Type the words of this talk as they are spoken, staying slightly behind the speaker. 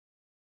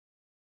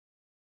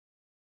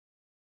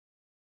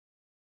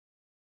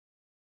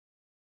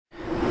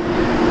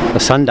A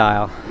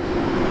sundial.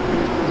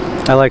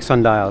 I like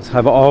sundials.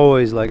 I've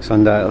always liked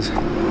sundials.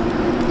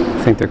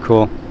 I think they're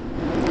cool.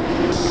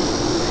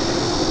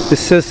 This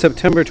says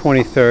September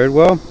 23rd.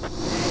 Well,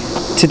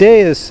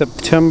 today is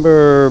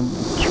September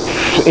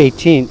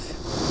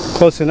 18th.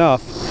 Close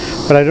enough,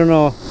 but I don't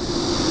know.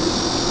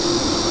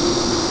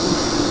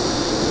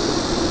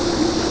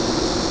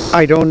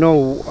 I don't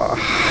know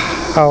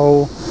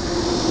how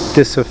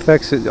this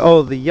affects it.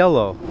 Oh, the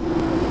yellow.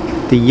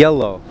 The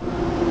yellow.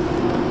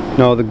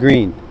 No, the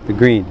green. The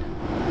green.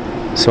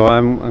 So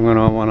I'm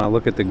gonna want to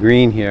look at the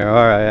green here.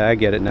 All right, I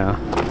get it now.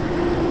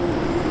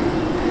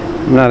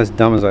 I'm not as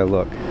dumb as I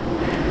look.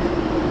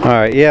 All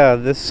right, yeah.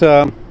 This.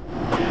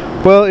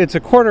 Well, it's a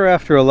quarter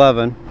after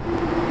 11,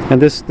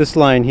 and this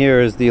line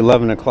here is the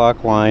 11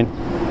 o'clock line.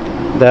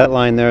 That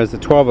line there is the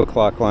 12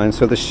 o'clock line.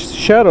 So the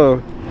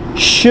shadow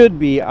should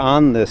be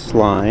on this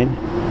line,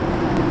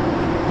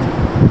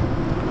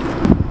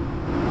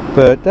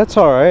 but that's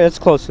all right. It's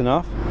close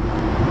enough.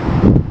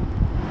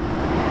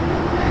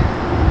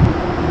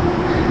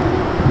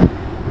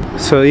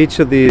 So each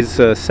of these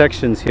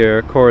sections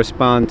here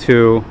correspond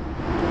to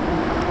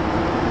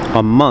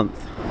a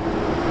month.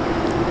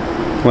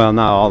 Well,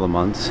 not all the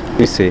months. Let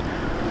me see.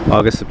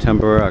 August,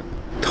 September,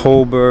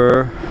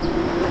 October.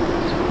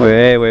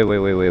 Wait.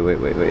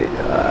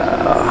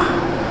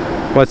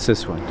 What's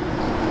this one?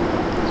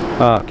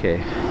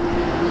 Okay.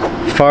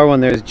 Far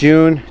one there's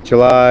June,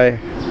 July,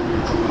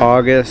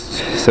 August,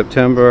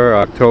 September,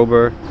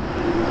 October.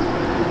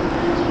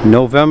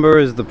 November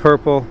is the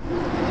purple,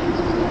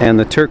 and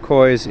the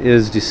turquoise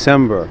is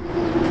December.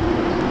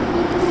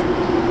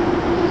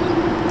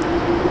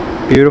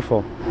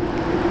 Beautiful.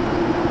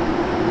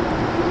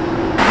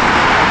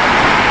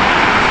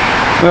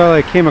 Well,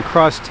 I came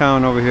across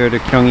town over here to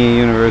Kyunghee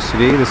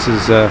University. This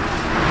is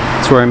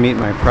it's where I meet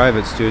my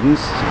private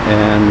students,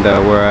 and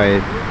where I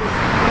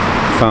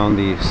found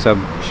the sub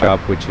shop,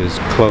 which is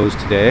closed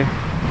today.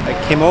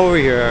 I came over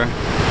here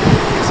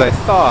because I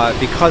thought,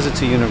 because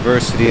it's a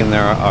university and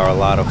there are a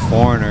lot of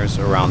foreigners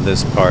around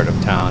this part of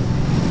town,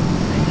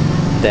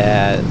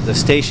 that the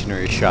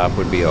stationery shop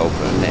would be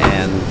open,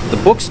 and the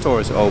bookstore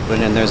is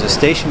open, and there's a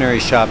stationery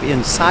shop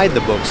inside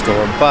the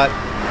bookstore, but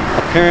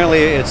apparently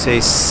it's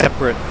a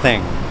separate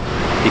thing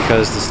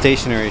because the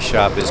stationery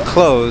shop is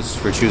closed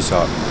for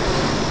Chuseok.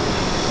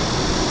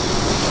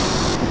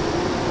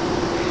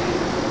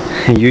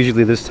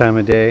 Usually this time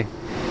of day,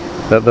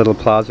 that little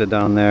plaza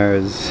down there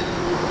is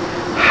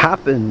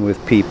hopping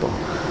with people.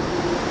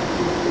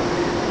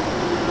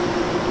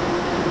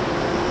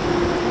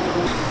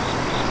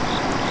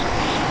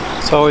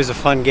 It's always a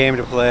fun game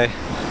to play.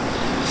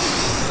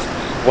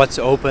 What's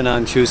open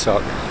on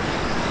Chuseok?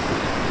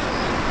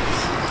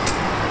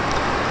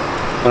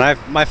 When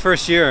my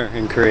first year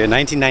in Korea,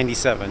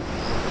 1997,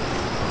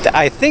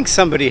 I think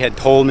somebody had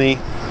told me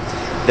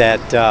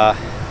that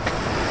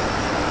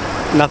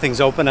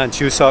nothing's open on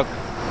Chuseok,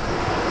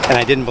 and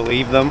I didn't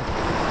believe them.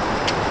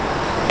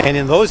 And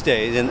in those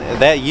days, in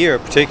that year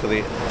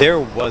particularly, there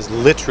was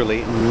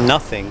literally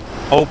nothing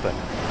open.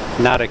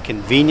 Not a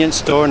convenience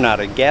store,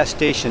 not a gas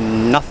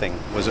station, nothing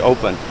was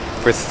open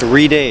for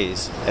 3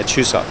 days at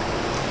Chuseok.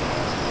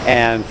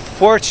 And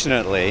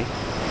fortunately,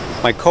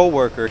 my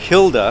co-worker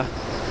Hilda,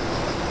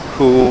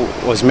 who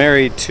was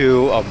married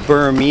to a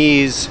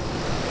Burmese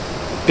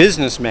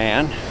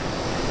businessman,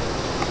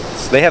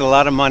 so they had a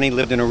lot of money,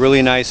 lived in a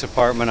really nice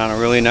apartment on a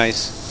really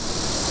nice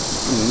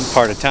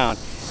part of town,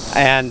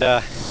 and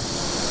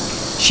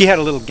she had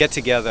a little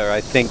get-together, I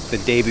think the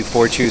day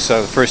before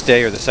Chuseok, the first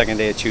day or the second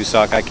day at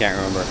Chuseok, I can't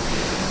remember.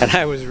 And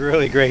I was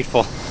really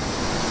grateful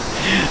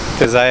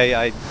because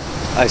I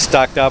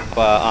stocked up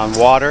on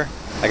water.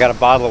 I got a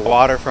bottle of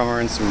water from her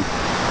and some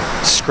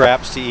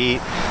scraps to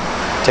eat,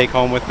 take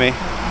home with me.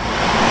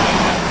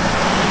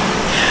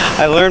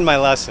 I learned my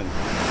lesson.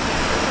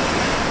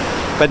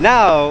 But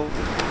now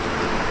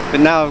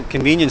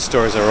convenience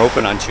stores are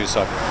open on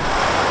Chuseok.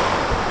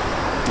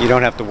 You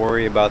don't have to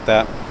worry about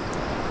that.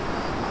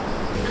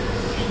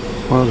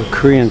 Well, the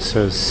Korean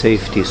says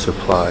safety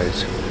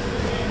supplies.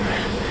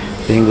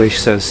 The English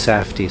says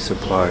safety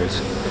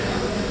supplies.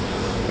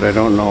 But I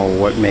don't know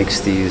what makes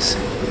these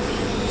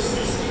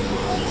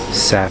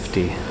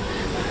safety.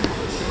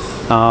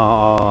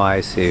 Oh,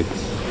 I see.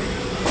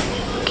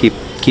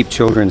 Keep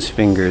children's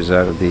fingers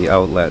out of the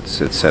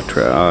outlets,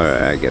 etc.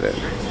 Alright, I get it.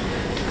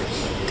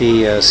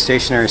 The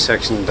stationery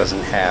section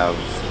doesn't have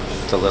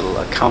the little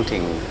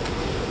accounting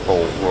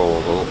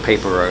roll, little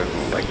paper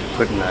like you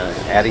put in an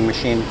adding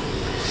machine.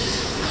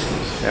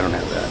 They don't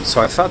have that. So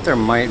I thought there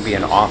might be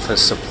an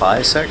office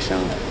supply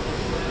section.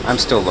 I'm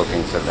still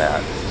looking for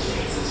that.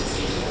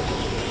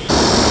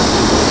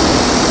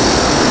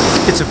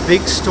 It's a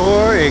big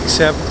store,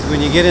 except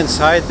when you get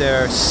inside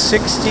there,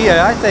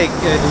 I think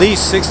at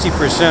least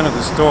 60% of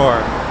the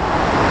store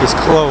is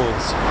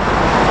clothes.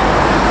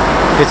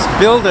 It's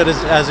billed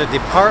as a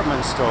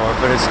department store,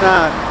 but it's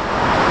not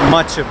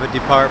much of a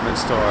department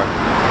store.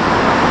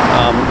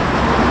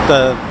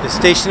 The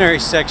stationery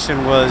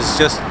section was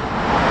just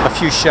a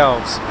few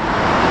shelves.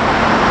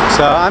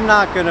 So I'm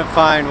not going to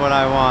find what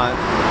I want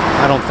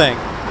I don't think.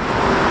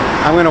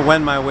 I'm going to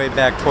wend my way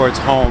back towards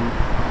home.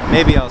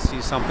 Maybe I'll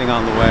see something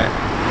on the way.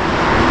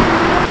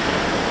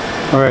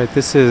 Alright,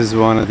 this is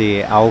one of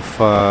the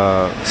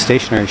Alpha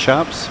stationery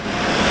shops.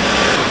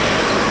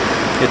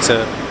 It's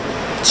a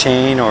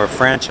chain or a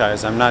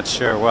franchise, I'm not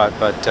sure what,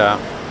 but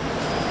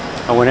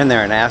I went in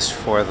there and asked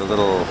for the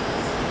little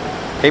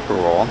paper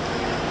roll.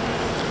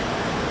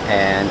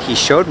 And he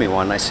showed me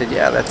one. I said,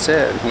 yeah, that's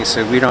it. And he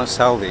said, we don't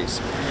sell these.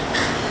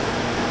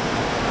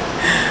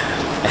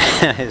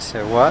 And I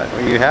said, what?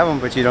 Well, you have them,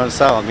 but you don't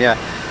sell them. Yeah,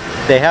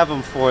 they have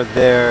them for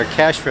their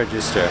cash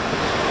register.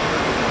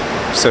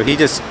 So he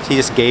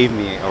just gave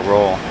me a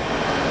roll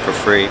for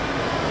free.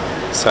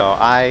 So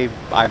I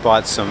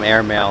bought some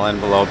airmail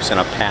envelopes and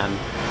a pen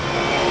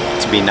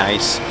to be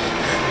nice.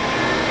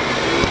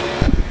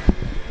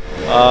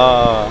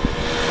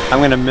 I'm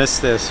gonna miss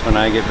this when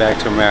I get back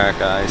to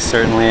America. I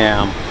certainly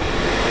am.